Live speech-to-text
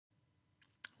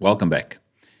Welcome back.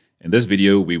 In this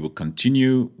video, we will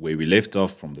continue where we left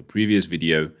off from the previous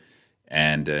video.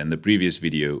 And in the previous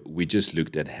video, we just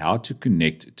looked at how to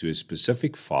connect to a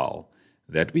specific file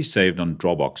that we saved on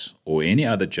Dropbox or any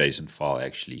other JSON file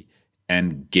actually,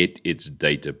 and get its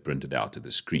data printed out to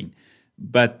the screen.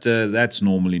 But that's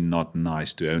normally not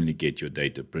nice to only get your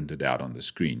data printed out on the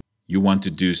screen. You want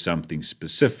to do something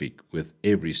specific with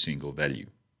every single value.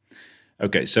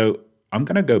 Okay, so I'm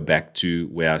going to go back to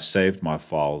where I saved my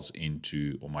files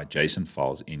into, or my JSON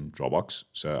files in Dropbox.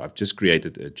 So I've just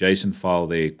created a JSON file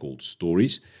there called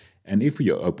stories. And if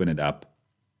you open it up,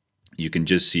 you can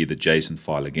just see the JSON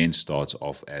file again starts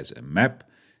off as a map,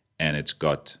 and it's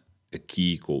got a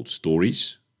key called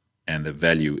stories, and the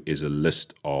value is a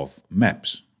list of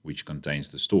maps which contains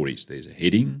the stories. There's a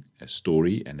heading, a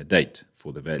story, and a date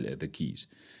for the value, the keys.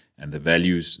 And the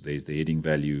values, there's the heading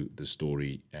value, the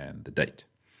story, and the date.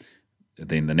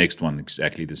 Then the next one,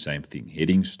 exactly the same thing,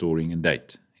 heading, storing, and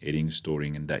date. Heading,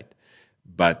 storing, and date.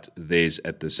 But there's,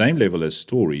 at the same level as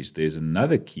stories, there's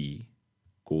another key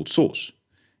called source,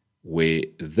 where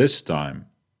this time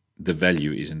the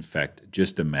value is in fact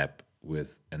just a map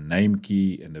with a name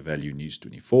key and the value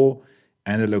news24,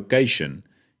 and a location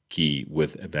key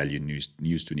with a value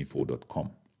news24.com.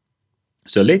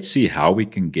 So let's see how we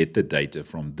can get the data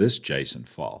from this JSON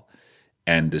file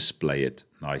and display it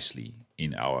nicely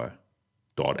in our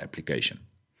Dart application.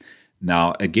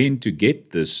 Now, again, to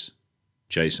get this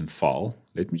JSON file,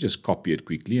 let me just copy it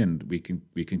quickly, and we can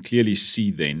clearly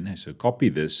see then. So copy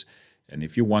this, and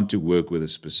if you want to work with a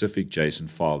specific JSON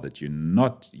file that you're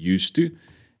not used to,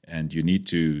 and you need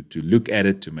to look at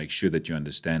it to make sure that you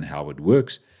understand how it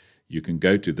works, you can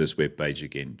go to this web page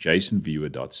again,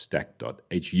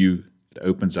 jasonviewer.stack.hu. It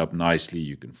opens up nicely.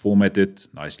 You can format it,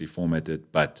 nicely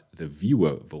formatted, but the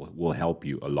viewer will help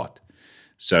you a lot.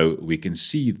 So we can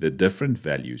see the different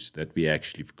values that we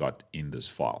actually got in this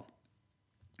file.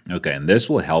 Okay, and this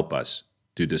will help us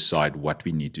to decide what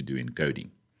we need to do in coding.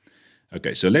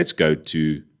 Okay, so let's go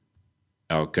to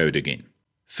our code again.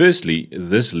 Firstly,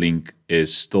 this link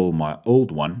is still my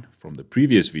old one from the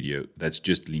previous video that's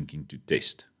just linking to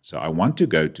test. So I want to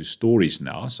go to stories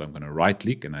now, so I'm going to right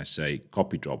click and I say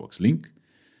copy Dropbox link.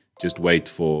 Just wait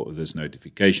for this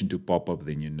notification to pop up,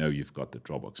 then you know you've got the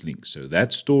Dropbox link. So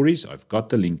that's stories. I've got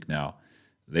the link now.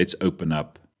 Let's open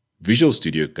up Visual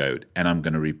Studio Code, and I'm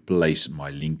going to replace my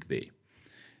link there.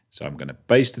 So I'm going to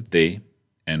paste it there,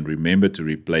 and remember to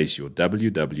replace your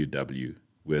www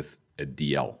with a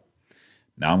DL.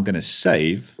 Now I'm going to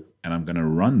save, and I'm going to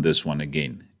run this one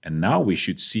again. And now we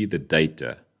should see the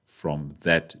data from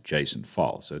that JSON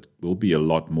file. So it will be a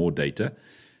lot more data.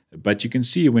 But you can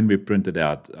see when we print it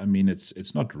out, I mean,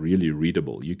 it's not really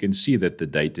readable. You can see that the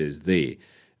data is there,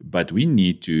 but we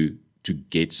need to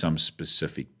get some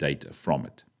specific data from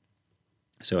it.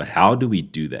 So how do we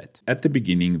do that? At the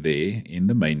beginning there, in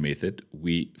the main method,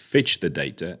 we fetch the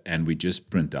data and we just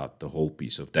print out the whole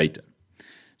piece of data.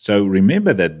 So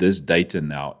remember that this data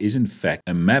now is in fact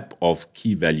a map of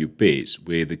key value pairs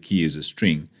where the key is a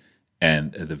string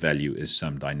and the value is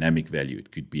some dynamic value.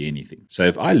 It could be anything. So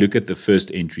if I look at the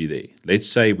first entry there, let's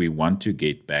say we want to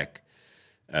get back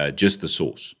just the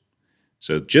source.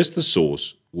 So just the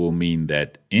source will mean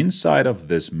that inside of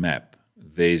this map,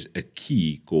 there's a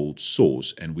key called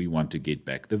source, and we want to get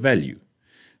back the value.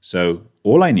 So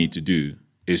all I need to do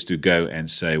is to go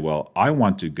and say, well, I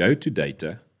want to go to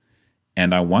data,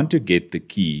 and I want to get the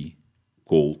key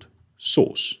called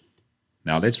source.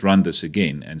 Now let's run this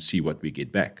again and see what we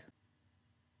get back.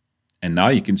 And now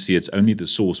you can see it's only the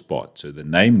source part. So the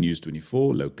name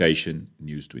News24, location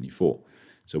News24.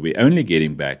 So we're only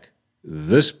getting back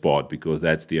this part because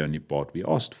that's the only part we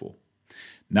asked for.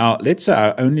 Now let's say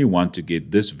I only want to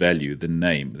get this value, the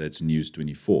name, that's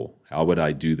News24. How would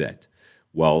I do that?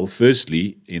 Well,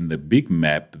 firstly, in the big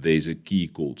map, there's a key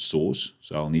called source.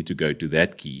 So I'll need to go to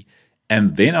that key.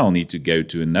 And then I'll need to go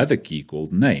to another key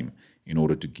called name in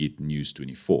order to get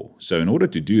News24. So in order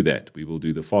to do that, we will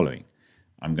do the following.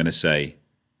 I'm going to say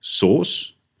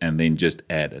source and then just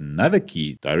add another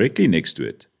key directly next to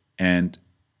it. And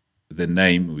the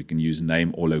name, we can use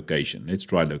name or location. Let's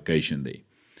try location there.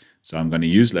 So I'm going to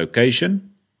use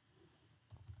location.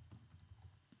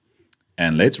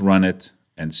 And let's run it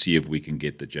and see if we can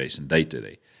get the JSON data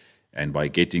there. And by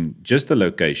getting just the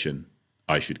location,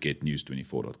 I should get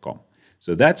news24.com.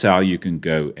 So that's how you can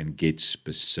go and get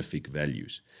specific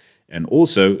values. And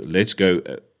also, let's go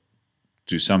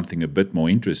to something a bit more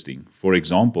interesting. For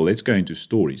example, let's go into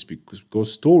stories,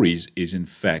 because stories is in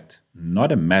fact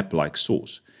not a map like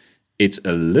source. It's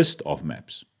a list of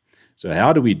maps. So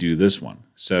how do we do this one?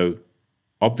 So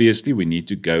obviously we need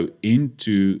to go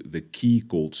into the key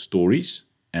called stories,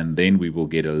 and then we will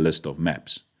get a list of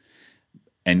maps.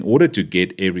 In order to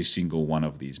get every single one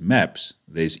of these maps,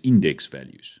 there's index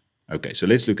values. Okay, so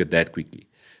let's look at that quickly.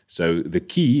 So the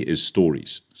key is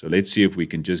stories. So let's see if we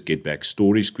can just get back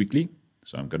stories quickly.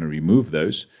 So I'm going to remove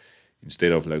those.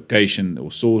 Instead of location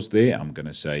or source there, I'm going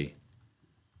to say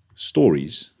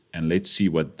stories, and let's see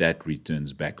what that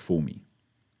returns back for me.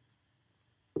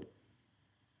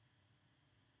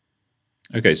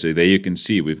 Okay, so there you can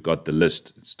see we've got the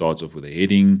list. It starts off with a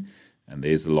heading, and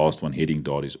there's the last one, heading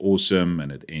dot is awesome,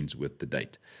 and it ends with the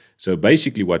date. So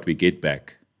basically what we get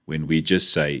back when we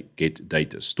just say get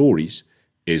data stories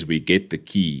is we get the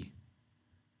key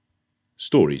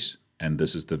stories, and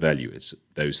this is the value. It's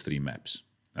those 3 maps.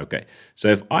 Okay, so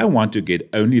if I want to get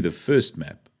only the first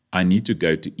map, I need to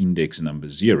go to index number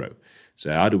 0.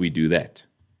 So how do we do that?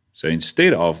 So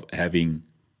instead of having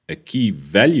a key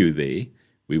value there,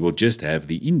 we will just have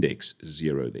the index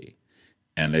 0 there.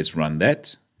 And let's run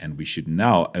that, and we should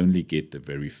now only get the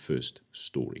very first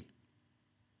story.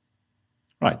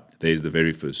 Right, there's the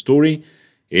very first story.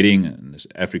 Heading, and this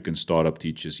African startup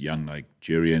teaches young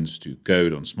Nigerians to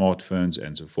code on smartphones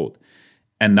and so forth.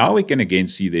 And now we can again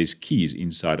see there's keys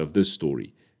inside of this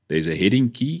story. There's a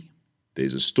heading key,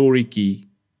 there's a story key,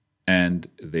 and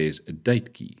there's a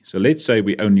date key. So let's say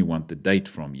we only want the date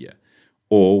from here,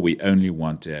 or we only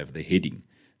want to have the heading.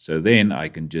 So then I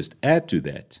can just add to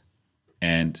that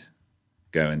and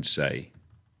go and say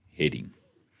heading.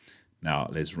 Now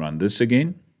let's run this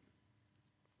again.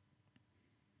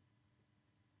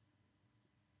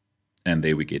 And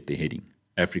there we get the heading.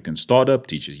 African startup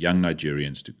teaches young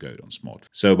Nigerians to code on smartphones.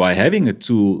 So by having a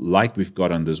tool like we've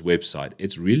got on this website,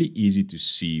 it's really easy to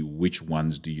see which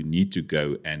ones do you need to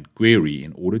go and query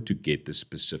in order to get the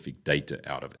specific data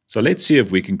out of it. So let's see if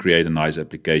we can create a nice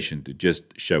application to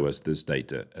just show us this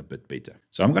data a bit better.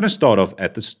 So I'm going to start off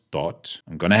at the start.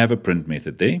 I'm going to have a print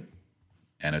method there,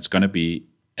 and it's going to be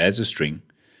as a string.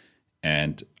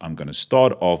 And I'm going to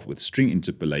start off with string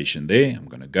interpolation there. I'm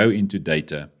going to go into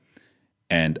data.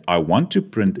 And I want to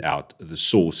print out the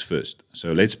source first.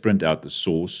 So let's print out the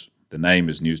source. The name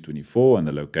is News24 and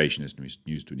the location is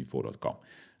news24.com.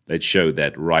 Let's show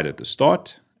that right at the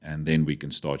start, and then we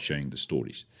can start showing the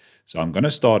stories. So I'm going to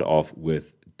start off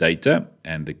with data,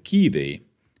 and the key there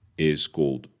is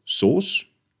called source.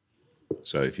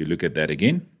 So if you look at that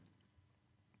again,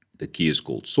 the key is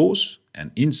called source,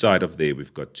 and inside of there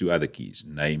we've got 2 other keys,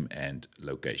 name and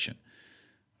location.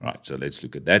 Right, so let's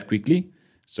look at that quickly.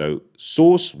 So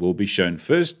source will be shown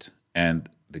first, and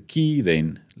the key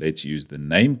then, let's use the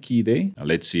name key there. Now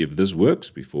let's see if this works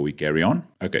before we carry on.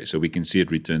 Okay, so we can see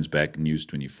it returns back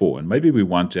News24, and maybe we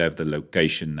want to have the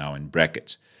location now in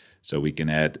brackets. So we can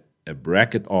add a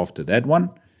bracket after that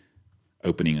one,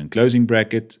 opening and closing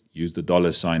bracket, use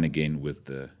the $sign again with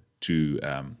the 2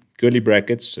 curly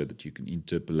brackets so that you can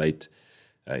interpolate.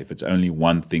 If it's only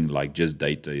one thing like just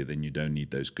data, then you don't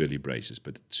need those curly braces.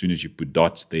 But as soon as you put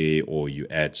dots there or you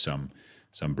add some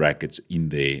brackets in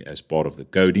there as part of the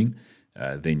coding,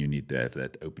 then you need to have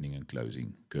that opening and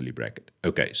closing curly bracket.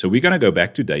 Okay, so we're going to go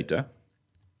back to data.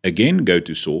 Again, go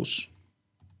to source.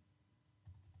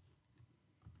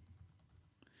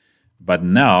 But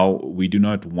now we do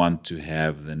not want to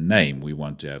have the name. We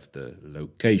want to have the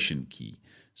location key.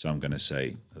 So I'm going to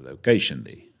say location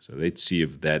there. So let's see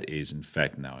if that is in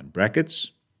fact now in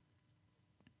brackets.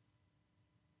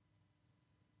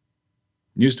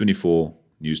 News24,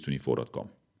 news24.com,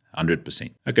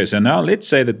 100%. Okay, so now let's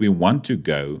say that we want to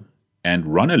go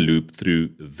and run a loop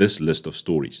through this list of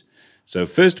stories. So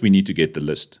first we need to get the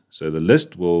list. So the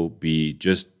list will be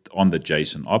just on the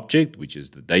JSON object, which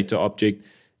is the data object,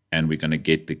 and we're going to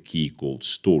get the key called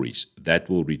stories. That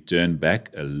will return back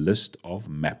a list of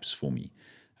maps for me.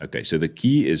 Okay, so the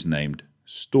key is named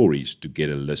stories to get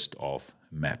a list of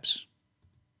maps.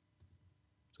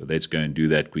 So let's go and do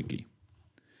that quickly.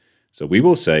 So we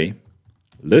will say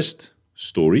list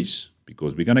stories,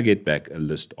 because we're going to get back a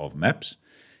list of maps,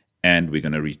 and we're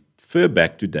going to refer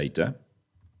back to data,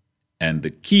 and the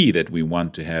key that we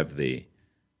want to have there,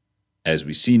 as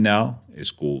we see now,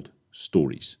 is called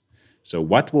stories. So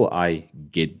what will I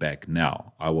get back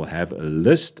now? I will have a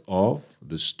list of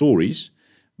the stories,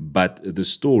 but the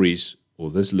stories or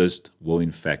this list will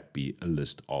in fact be a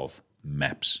list of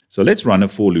maps. So let's run a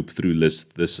for loop through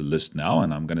this list now,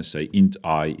 and I'm going to say int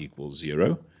I equals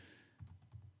 0.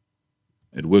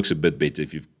 It works a bit better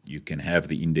if you can have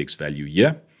the index value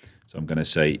here. So I'm going to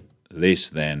say less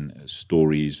than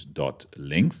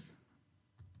stories.length.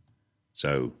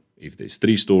 So if there's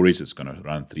 3 stories, it's going to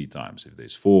run 3 times. If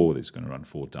there's 4, it's going to run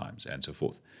 4 times, and so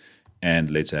forth.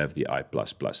 And let's have the I++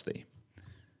 there.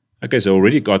 Okay, so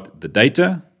already got the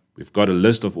data. We've got a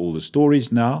list of all the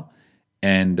stories now,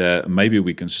 and maybe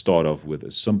we can start off with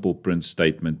a simple print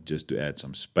statement just to add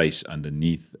some space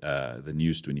underneath the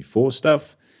News 24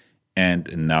 stuff.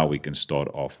 And now we can start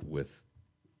off with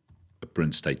a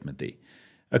print statement there.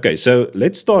 Okay, so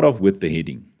let's start off with the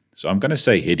heading. So I'm going to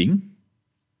say heading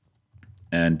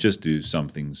and just do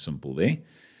something simple there.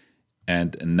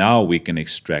 And now we can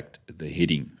extract the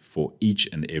heading for each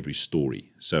and every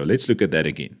story. So let's look at that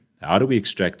again. How do we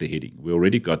extract the heading? We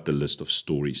already got the list of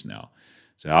stories now.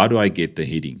 So how do I get the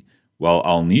heading? Well,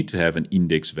 I'll need to have an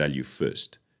index value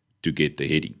first to get the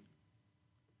heading.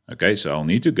 Okay, so I'll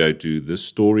need to go to the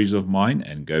stories of mine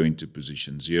and go into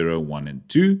position 0, 1, and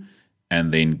 2,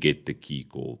 and then get the key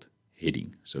called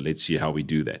heading. So let's see how we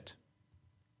do that.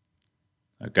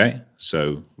 Okay,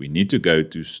 so we need to go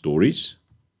to stories.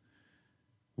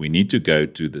 We need to go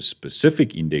to the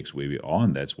specific index where we are,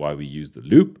 and that's why we use the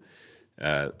loop.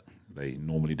 They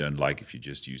normally don't like if you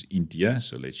just use int here,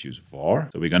 so let's use var.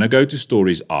 So we're going to go to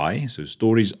stories I. So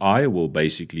stories I will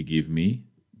basically give me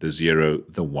the 0,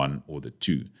 the 1, or the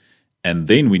 2. And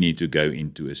then we need to go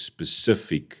into a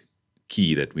specific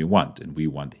key that we want, and we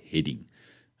want heading.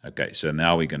 Okay, so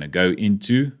now we're going to go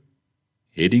into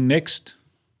heading next.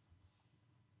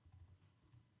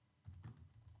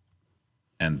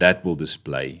 And that will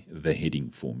display the heading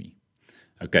for me.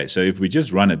 Okay, so if we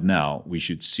just run it now, we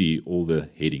should see all the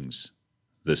headings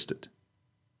listed.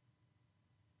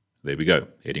 There we go.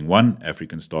 Heading 1,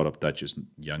 African startup touches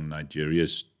young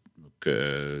Nigerians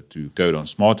to code on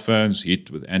smartphones, hit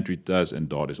with Android and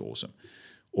Dart is awesome.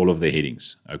 All of the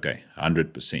headings. Okay,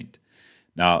 100%.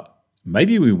 Now,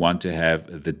 maybe we want to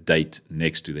have the date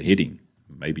next to the heading,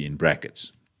 maybe in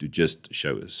brackets, to just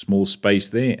show a small space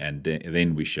there, and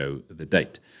then we show the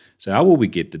date. So how will we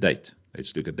get the date?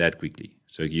 Let's look at that quickly.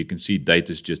 So you can see date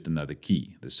is just another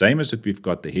key. The same as if we've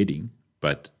got the heading,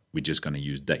 but we're just going to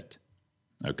use date.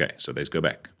 Okay, so let's go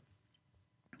back.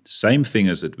 Same thing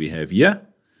as that we have here.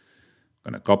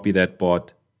 I'm going to copy that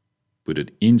part, put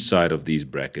it inside of these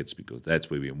brackets because that's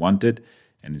where we want it.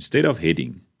 And instead of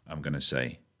heading, I'm going to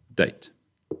say date.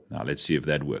 Now let's see if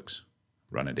that works.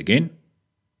 Run it again.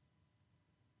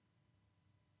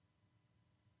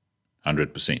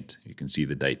 100%. You can see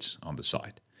the dates on the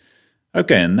side.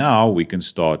 Okay, and now we can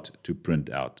start to print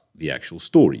out the actual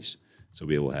stories. So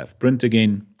we will have print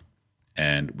again,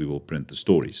 and we will print the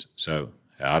stories. So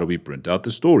how do we print out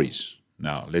the stories?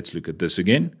 Now let's look at this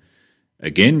again.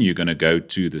 Again, you're going to go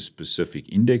to the specific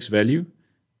index value,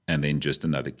 and then just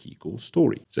another key called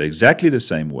story. So exactly the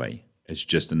same way, it's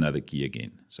just another key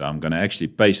again. So I'm going to actually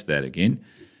paste that again.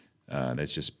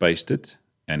 Let's just paste it.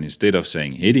 And instead of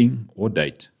saying heading or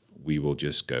date, we will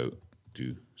just go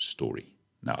to story.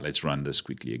 Now let's run this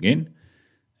quickly again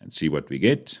and see what we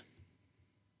get.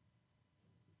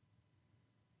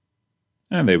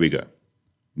 And there we go.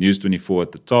 News 24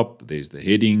 at the top, there's the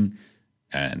heading,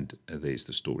 and there's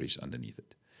the stories underneath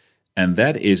it. And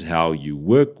that is how you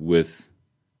work with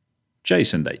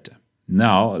JSON data.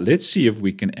 Now let's see if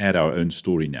we can add our own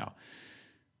story now.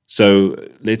 So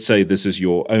let's say this is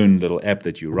your own little app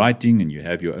that you're writing, and you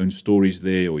have your own stories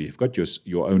there, or you've got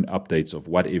your own updates of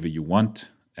whatever you want.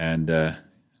 And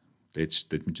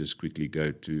let me just quickly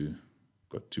go to,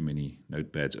 got too many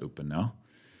notepads open now.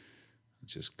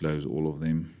 Let's just close all of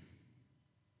them.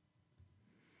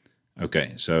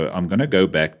 Okay, so I'm going to go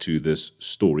back to this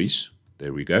stories.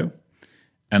 There we go.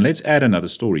 And let's add another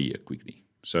story here quickly.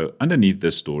 So underneath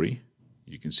this story,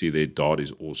 you can see there Dart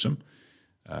is awesome.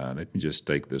 Let me just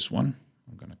take this one.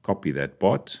 I'm going to copy that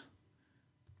part,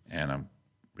 and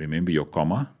remember your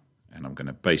comma, and I'm going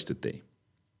to paste it there.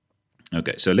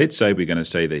 Okay, so let's say we're going to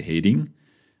say the heading.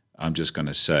 I'm just going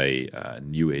to say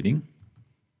new heading,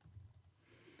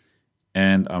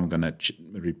 and I'm going to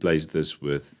replace this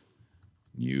with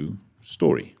new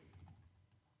story.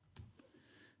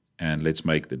 And let's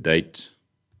make the date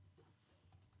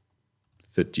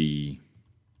 30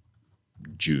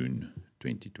 June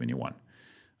 2021.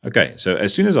 Okay, so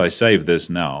as soon as I save this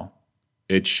now,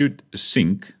 it should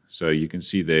sync. So you can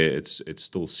see there it's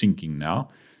still syncing now.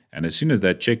 And as soon as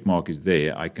that check mark is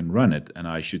there, I can run it, and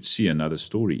I should see another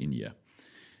story in here.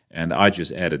 And I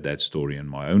just added that story in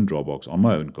my own Dropbox on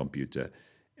my own computer.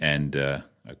 And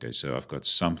okay, so I've got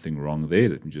something wrong there.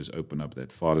 Let me just open up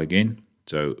that file again.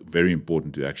 So very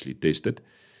important to actually test it.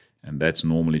 And that's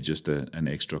normally just an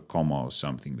extra comma or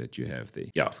something that you have there.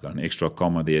 Yeah, I've got an extra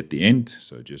comma there at the end.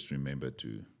 So just remember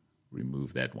to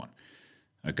remove that one.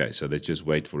 Okay, so let's just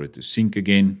wait for it to sync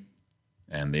again.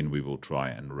 And then we will try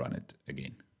and run it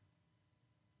again.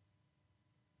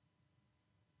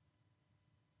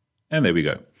 And there we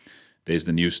go. There's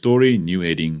the new story, new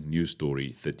heading, new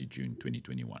story, 30 June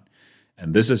 2021.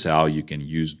 And this is how you can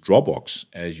use Dropbox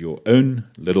as your own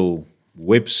little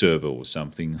web server or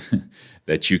something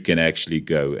that you can actually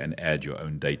go and add your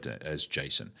own data as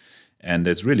JSON. And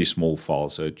it's really small file,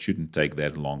 so it shouldn't take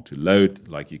that long to load,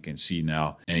 like you can see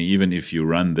now. And even if you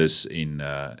run this in,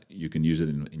 you can use it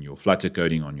in your Flutter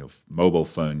coding on your mobile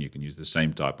phone. You can use the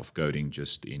same type of coding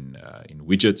just in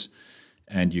widgets,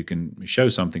 and you can show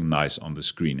something nice on the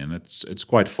screen. And it's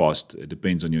quite fast. It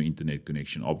depends on your internet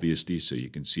connection, obviously. So you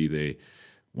can see there,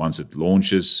 once it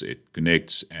launches, it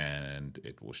connects and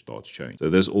it will start showing. So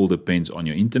this all depends on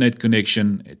your internet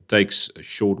connection. It takes a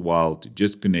short while to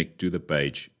just connect to the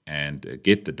page and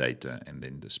get the data and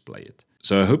then display it.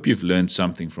 So I hope you've learned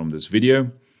something from this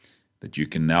video, that you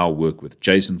can now work with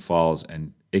JSON files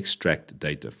and extract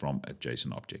data from a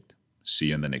JSON object. See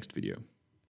you in the next video.